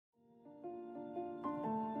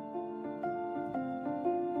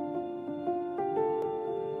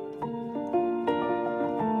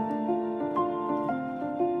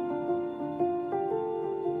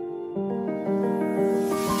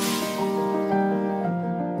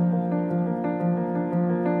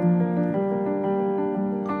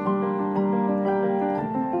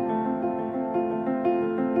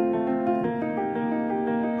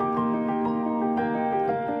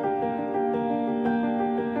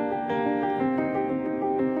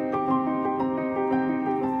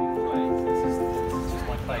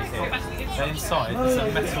then inside there's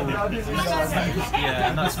a metal post, yeah,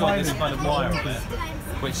 and that's got this kind of wire on it,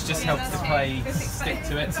 which just helps the clay stick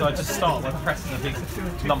to it. So I just start by pressing a big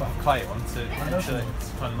lump of clay on until it's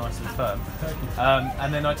kind of nice and firm,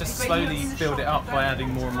 and then I just slowly build it up by adding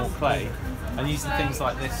more and more clay, and using things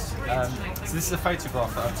like this. So this is a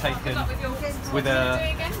photograph that I've taken with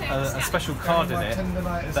a special card in it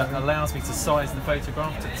that allows me to size the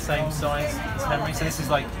photograph to the same size as Henry. So this is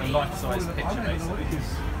like a life-size picture basically.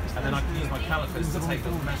 And then I can use my calipers to take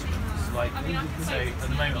little measurements. Like, so at the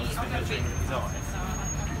moment I've just been measuring his eye,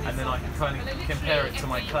 and then I can kind of compare it to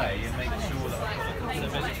my clay and make sure that I've got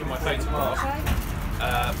it measured from my photograph.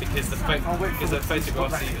 Because the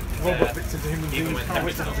photograph's even when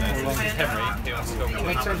Henry's not there. So this is Henry, who I'm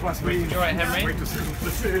sculpting. You alright, Henry?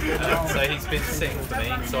 So he's been sitting for me,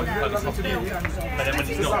 so I can kind of copy him. But then when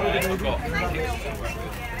he's not there, I've got pictures to work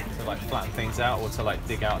with to like flatten things out or to like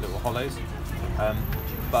dig out little hollows.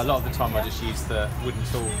 But a lot of the time I just use the wooden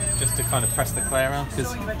tool just to kind of press the clay around,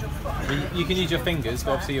 because you can use your fingers,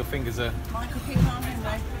 but obviously your fingers are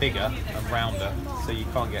bigger and rounder, so you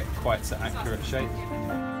can't get quite an accurate shape.